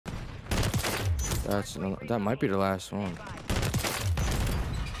That might be the last one.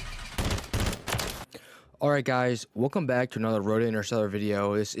 Alright guys, welcome back to another Road to Interstellar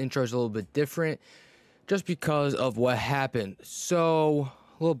video. This intro is a little bit different just because of what happened. So,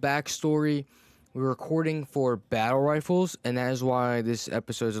 a little backstory. We're recording for battle rifles, and that is why this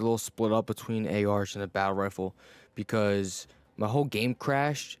episode is a little split up between ARs and a battle rifle, because my whole game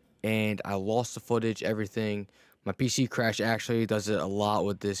crashed and I lost the footage, everything. My PC crash actually does it a lot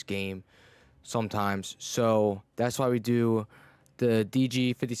with this game sometimes, so that's why we do the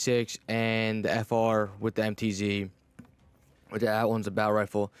DG56 and the FR with the MTZ. That one's a battle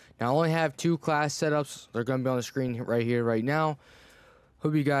rifle. Now I only have two class setups. They're going to be on the screen right here, right now.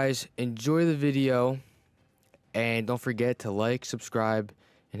 Hope you guys enjoy the video, and don't forget to like, subscribe,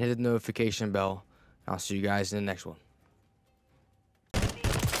 and hit the notification bell. I'll see you guys in the next one.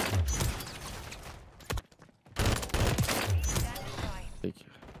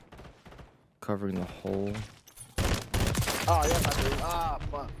 Covering the whole Fuck.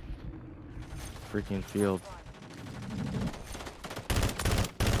 freaking field.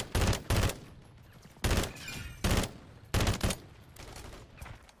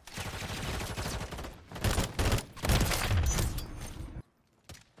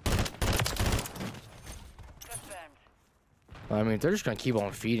 I mean, they're just gonna keep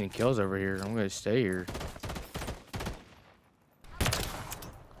on feeding kills over here. I'm gonna stay here.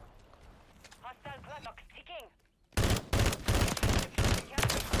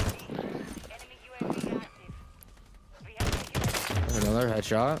 There's another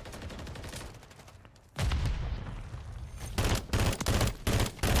headshot.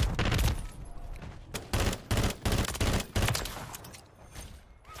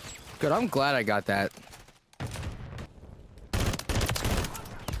 Good, I'm glad I got that.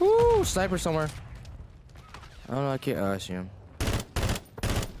 Woo! Sniper somewhere. I don't know, I can't. Oh, I see him.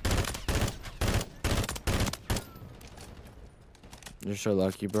 You're so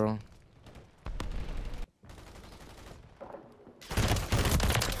lucky, bro.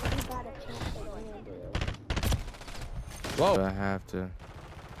 Whoa! I have to.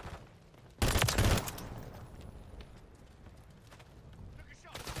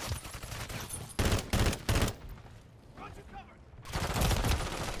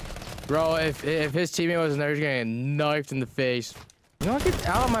 Bro, if his teammate wasn't there, he's gonna get knifed in the face. You know what? Get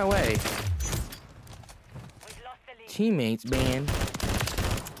out of my way. Teammates, man.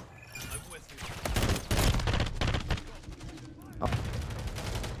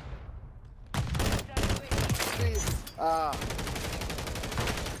 Oh.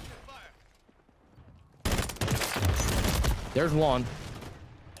 There's one.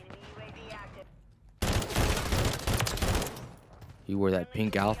 He wore that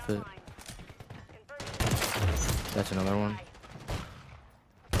pink outfit. That's another one.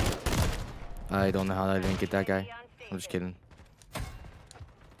 I don't know how I didn't get that guy. I'm just kidding.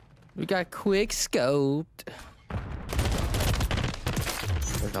 We got quick scoped.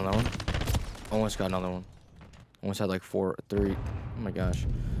 There's another one. Almost got another one. Almost had like 3. Oh my gosh.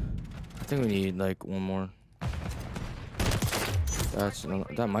 I think we need like one more.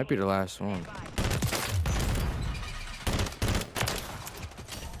 That might be the last one.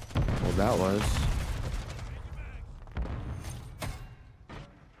 Well, that was.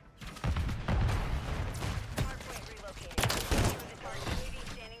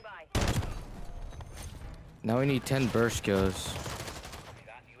 Now we need 10 burst kills.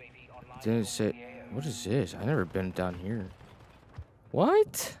 Didn't say. What is this? I've never been down here.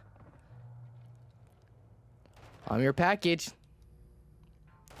 What? I'm your package.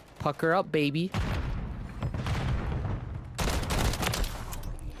 Pucker up, baby.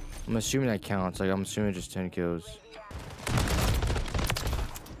 I'm assuming that counts. Like, I'm assuming just 10 kills.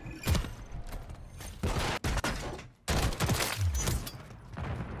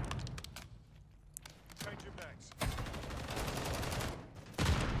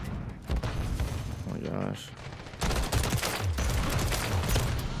 Oh my gosh.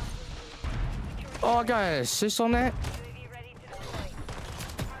 Oh, I got an assist on that?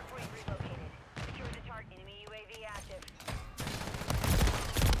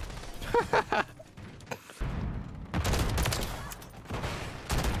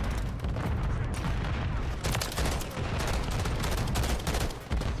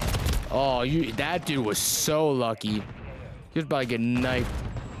 Oh, that dude was so lucky. He was about to get knifed.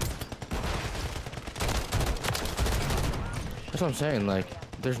 That's what I'm saying, like,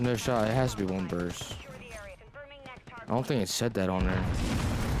 there's no shot. It has to be one burst. I don't think it said that on there.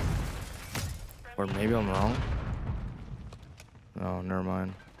 Or maybe I'm wrong. Oh, never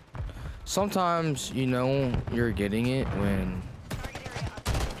mind. Sometimes, you know, you're getting it when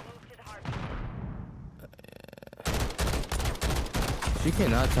You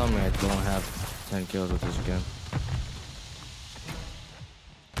cannot tell me I don't have 10 kills with this gun.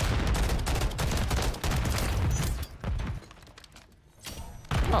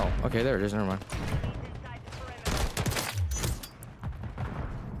 Oh, okay, there it is. Never mind.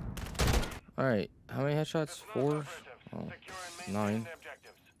 All right, how many headshots? 4? Oh, 9.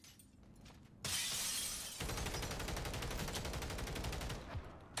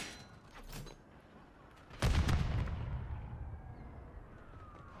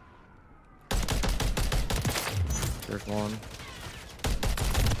 There's one.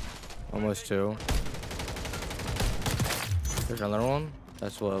 Almost 2. There's another one.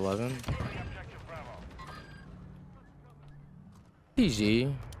 That's what, 11.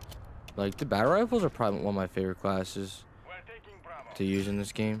 PG. Like, the battle rifles are probably one of my favorite classes to use in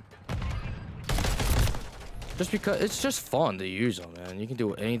this game. Just because it's just fun to use them, man. You can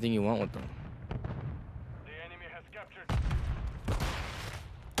do anything you want with them. The enemy has captured.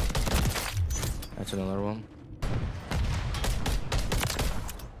 That's another one.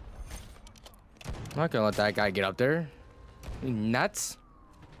 I'm not gonna let that guy get up there. You nuts?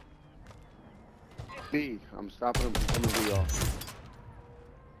 B, I'm stopping him from coming to y'all.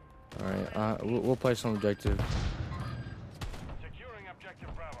 Alright, we'll play some objective. Securing objective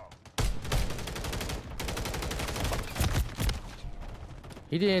Bravo.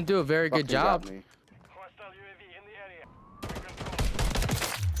 He didn't do a very good job. Hostile UAV in the area.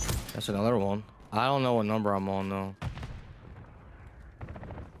 That's another one. I don't know what number I'm on though.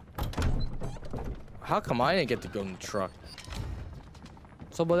 How come I didn't get to go in the truck?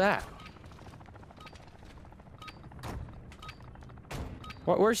 What's up with that?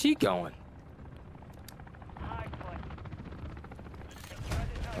 Where's he going?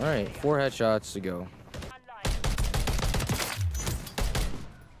 Alright, 4 headshots to go.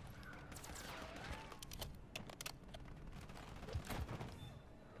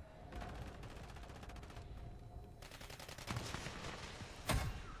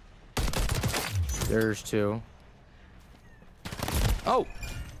 There's 2. Oh!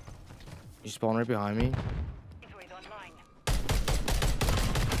 You spawned right behind me.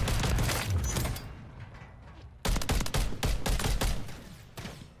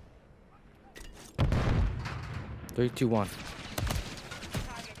 Three, two, one.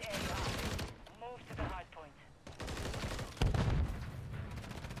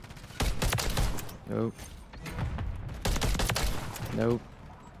 Nope. Nope.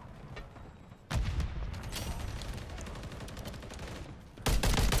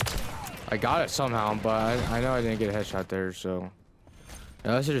 I got it somehow, but I know I didn't get a headshot there, so.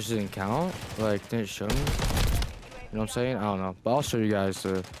 Unless it just didn't count, like, didn't show me. You know what I'm saying? I don't know. But I'll show you guys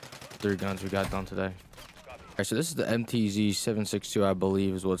the 3 guns we got done today. Alright, so this is the MTZ-762, I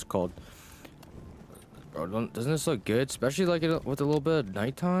believe is what it's called. Bro, doesn't this look good? Especially like with a little bit of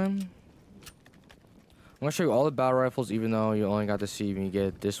nighttime. I'm gonna show you all the battle rifles, even though you only got to see me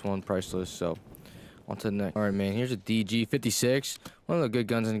get this one priceless. So, on to the next. Alright, man, here's a DG56. One of the good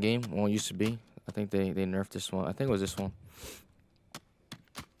guns in the game. Well, it used to be. I think they nerfed this one. I think it was this one.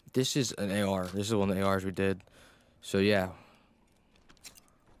 This is an AR. This is one of the ARs we did. So, yeah.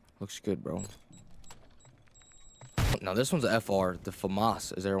 Looks good, bro. Now this one's a FR, the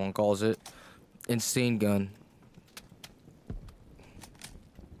FAMAS, as everyone calls it. Insane gun.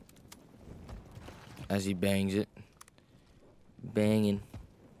 As he bangs it. Banging.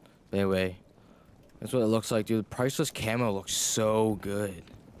 But anyway, that's what it looks like, dude. The priceless camo looks so good.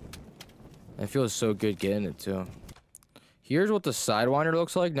 It feels so good getting it, too. Here's what the Sidewinder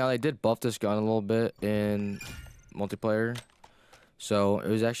looks like. Now, they did buff this gun a little bit in multiplayer. So, it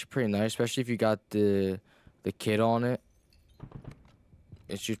was actually pretty nice, especially if you got the kit on it.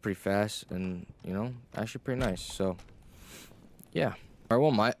 It shoots pretty fast and, you know, actually pretty nice. So, yeah. All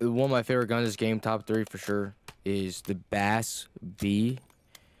right, one of my favorite guns in this game, top 3 for sure, is the bas-p.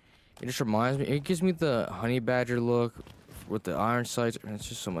 It just reminds me, it gives me the honey badger look with the iron sights, and it's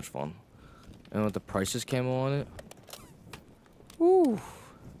just so much fun. And with the priceless camo on it. Woo!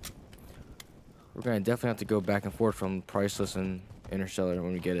 We're gonna definitely have to go back and forth from priceless and Interstellar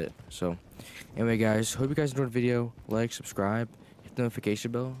when we get it. So, anyway, guys, hope you guys enjoyed the video. Like, subscribe, hit the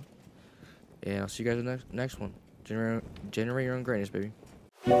notification bell, and I'll see you guys in the next one. Generate your own greatness, baby.